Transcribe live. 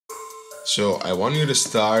So I want you to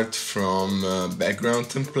start from background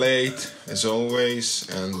template as always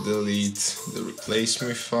and delete the replace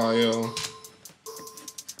me file,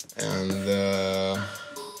 and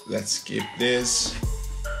let's skip this.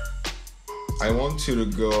 I want you to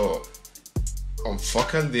go on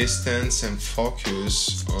focal distance and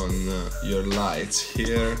focus on your lights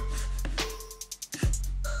here.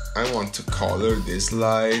 I want to color this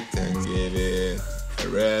light and give it a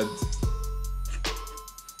red,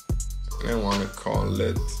 and I want to call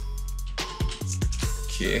it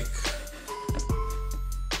kick.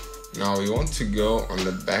 Now we want to go on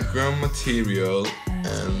the background material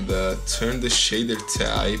and turn the shader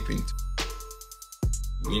type into,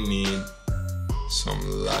 we need some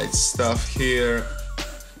light stuff here,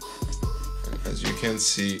 and as you can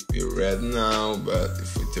see we're red now, but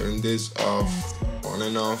if we turn this off, on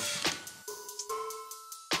and off,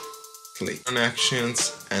 click on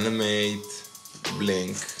actions, animate,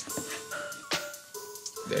 blink,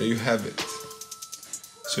 there you have it.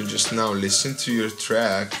 So just now listen to your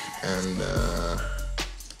track and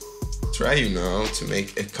try, you know, to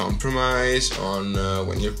make a compromise on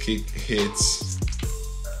when your kick hits.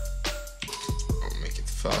 Make it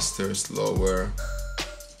faster, slower.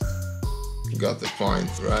 You got the point,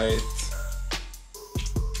 right?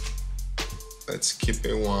 Let's keep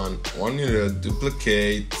it one. I want you to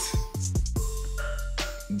duplicate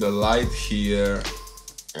the light here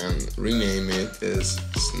and rename it as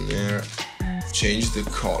snare. Change the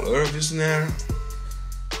color of the snare.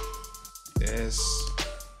 Yes.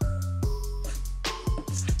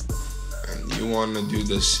 And you want to do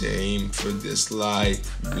the same for this light,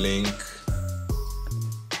 blink.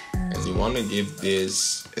 And you want to give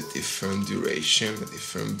this a different duration, a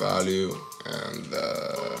different value, and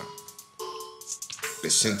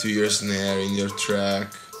listen to your snare in your track.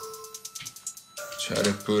 Try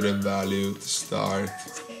to put a value to start.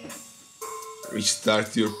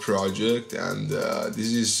 Restart your project, and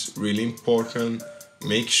this is really important.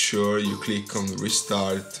 Make sure you click on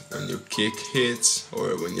restart when your kick hits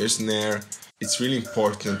or when your snare. It's really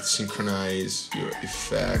important to synchronize your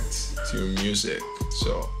effect to your music.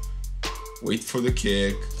 So wait for the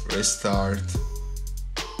kick, restart,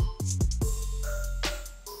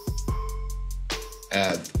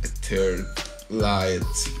 add a third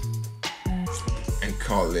light and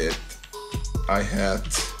call it hi-hat.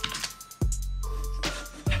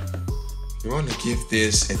 You want to give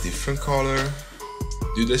this a different color,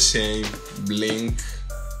 do the same, blink,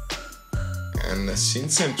 and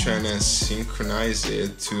since I'm trying to synchronize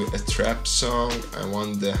it to a trap song, I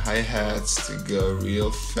want the hi-hats to go real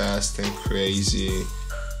fast and crazy,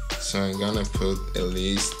 so I'm gonna put at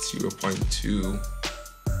least 0.2.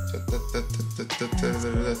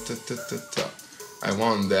 I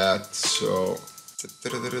want that, so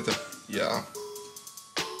yeah,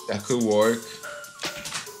 that could work.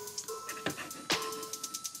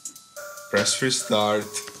 Press restart.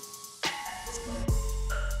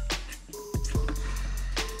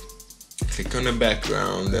 Click on the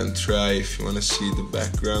background and try if you want to see the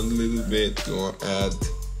background a little bit. Go on add.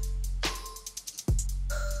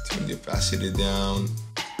 Turn the opacity down.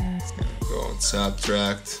 And go on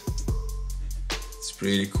subtract. It's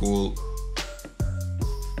pretty cool.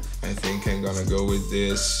 I think I'm gonna go with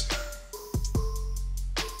this.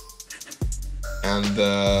 And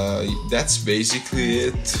that's basically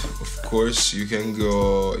it. Of course, you can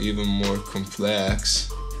go even more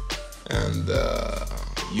complex, and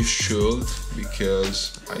you should,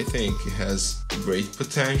 because I think it has great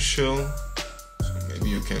potential. So maybe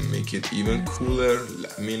you can make it even cooler.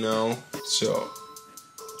 Let me know. So,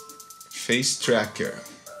 face tracker.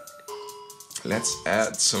 Let's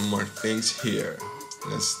add some more things here.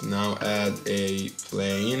 Let's now add a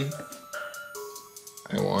plane.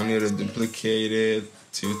 I want you to duplicate it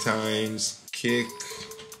 2 times. Kick,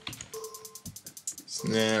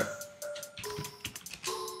 snare,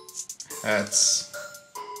 hats.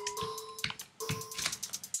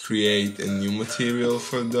 Create a new material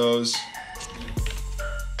for those.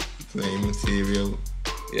 Plane material.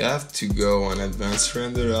 You have to go on advanced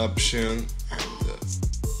render option and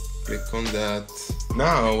click on that.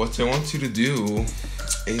 Now what I want you to do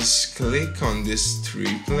is click on these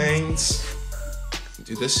 3 planes.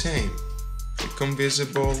 Do the same. Click on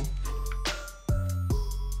visible.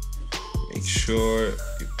 Make sure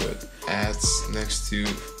you put hats next to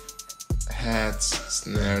hats,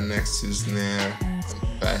 snare next to snare, and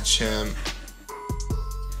patch them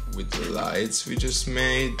with the lights we just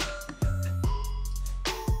made.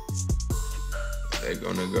 They're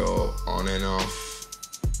gonna go on and off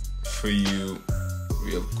for you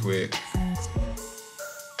real quick.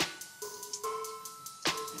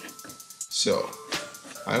 So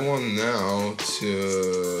I want now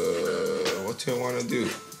to, what do I want to do?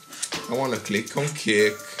 I want to click on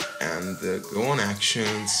kick and go on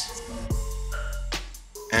actions,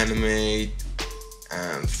 animate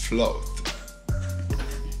and float.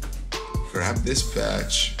 Grab this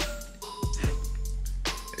patch.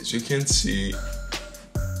 As you can see,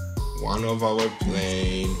 one of our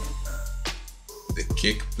plane, the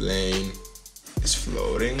kick plane, is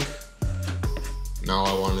floating. Now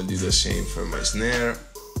I want to do the same for my snare.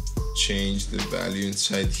 Change the value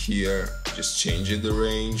inside here, just change the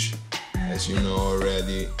range as you know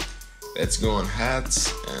already. Let's go on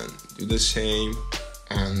hats and do the same,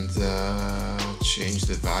 and change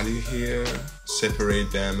the value here,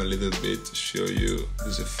 separate them a little bit to show you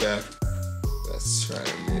this effect. Let's try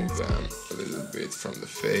to move them a little bit from the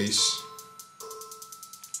face.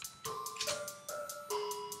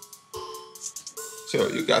 So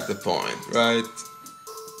you got the point, right?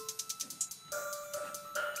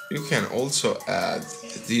 You can also add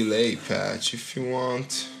a delay patch if you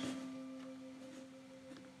want,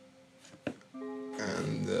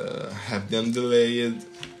 and have them delayed.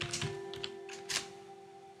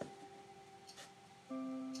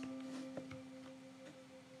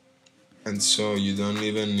 And so you don't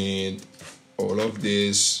even need all of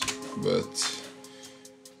this, but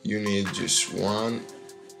you need just one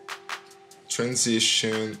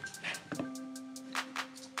transition.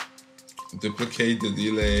 Duplicate the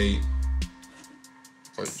delay,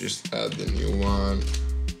 or just add the new one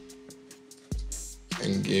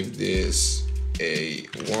and give this a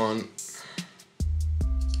 1.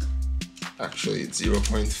 Actually it's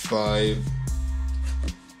 0.5.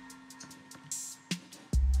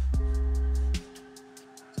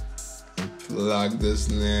 And plug the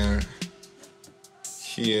snare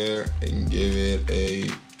here and give it a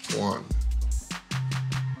 1.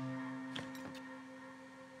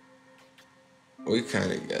 We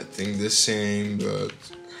kind of getting the same, but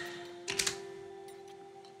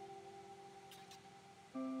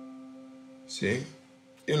see,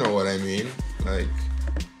 you know what I mean. Like,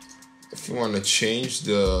 if you want to change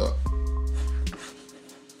the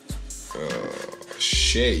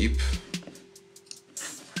shape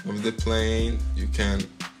of the plane, you can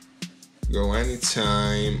go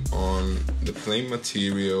anytime on the plane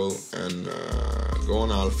material and go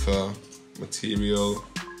on alpha material,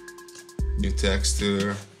 new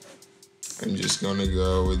texture. I'm just gonna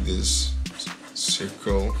go with this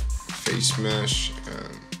circle face mesh,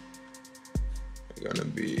 and I'm gonna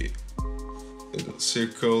be little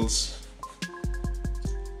circles.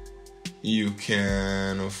 You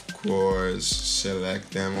can of course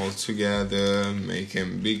select them all together, make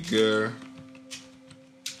them bigger.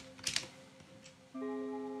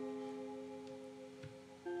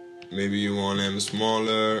 Maybe you want them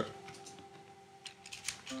smaller.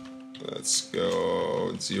 Let's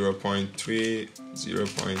go 0.3,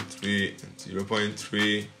 0.3, and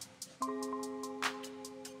 0.3.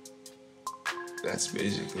 That's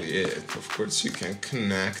basically it. Of course, you can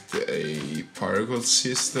connect a particle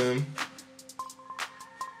system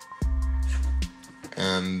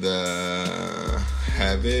and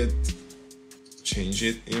have it, change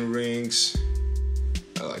it in rings.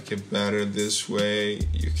 I like it better this way.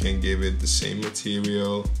 You can give it the same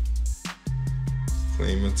material,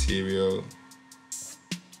 plain material,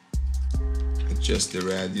 adjust the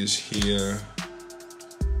radius here,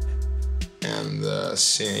 and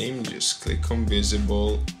same, just click on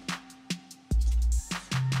visible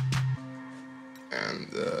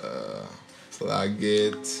and plug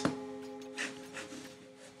it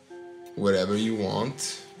wherever you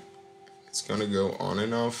want. It's gonna go on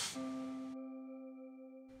and off.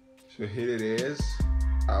 So here it is,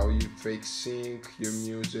 how you fake sync your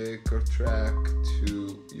music or track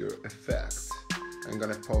to your effect. I'm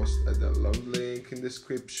gonna post a download link in the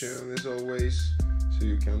description as always, so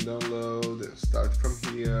you can download and start from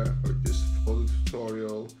here, or just follow the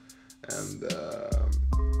tutorial and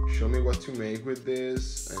show me what to make with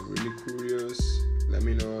this. I'm really curious. Let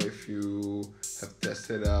me know if you have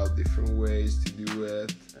tested out different ways to do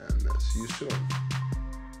it, and see you soon.